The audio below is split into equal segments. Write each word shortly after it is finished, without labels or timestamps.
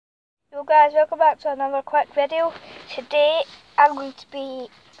Hello guys, welcome back to another quick video. Today I'm going to be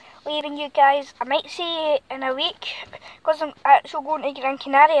leaving you guys. I might see you in a week because I'm actually going to Gran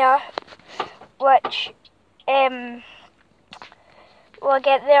Canaria, which when I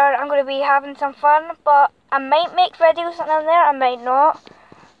get there I'm going to be having some fun, but I might make videos in there, I might not.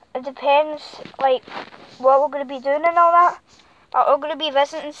 It depends like what we're going to be doing and all that. I'm going to be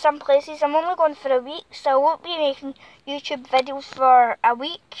visiting some places. I'm only going for a week, so I won't be making YouTube videos for a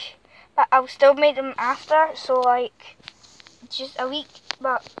week, but I'll still make them after, so like just a week.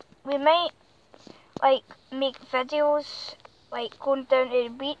 But we might like make videos like going down to the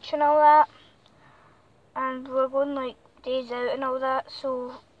beach and all that, and we're going like days out and all that,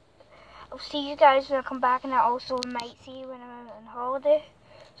 so I'll see you guys when I come back, and I also might see you when I'm out on holiday.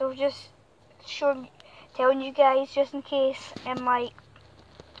 So just telling you guys just in case, and like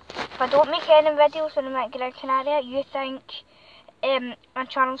if I don't make any videos when I'm at Gran Canaria, you think my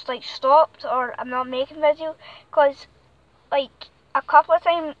channel's like stopped or I'm not making videos, because like a couple of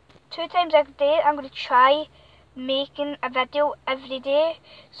times, 2 times a day, I'm going to try making a video every day.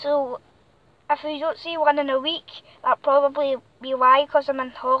 So if you don't see one in a week, that'll probably be why, because I'm on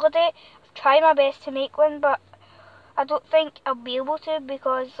holiday. I've tried my best to make one, but I don't think I'll be able to,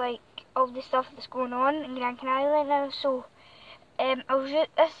 because like all the stuff that's going on in Gran Canaria right now. So this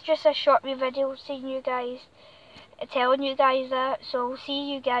is just a short wee video seeing you guys, telling you guys that. So I'll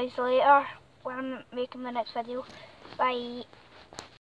see you guys later when I'm making the next video. Bye.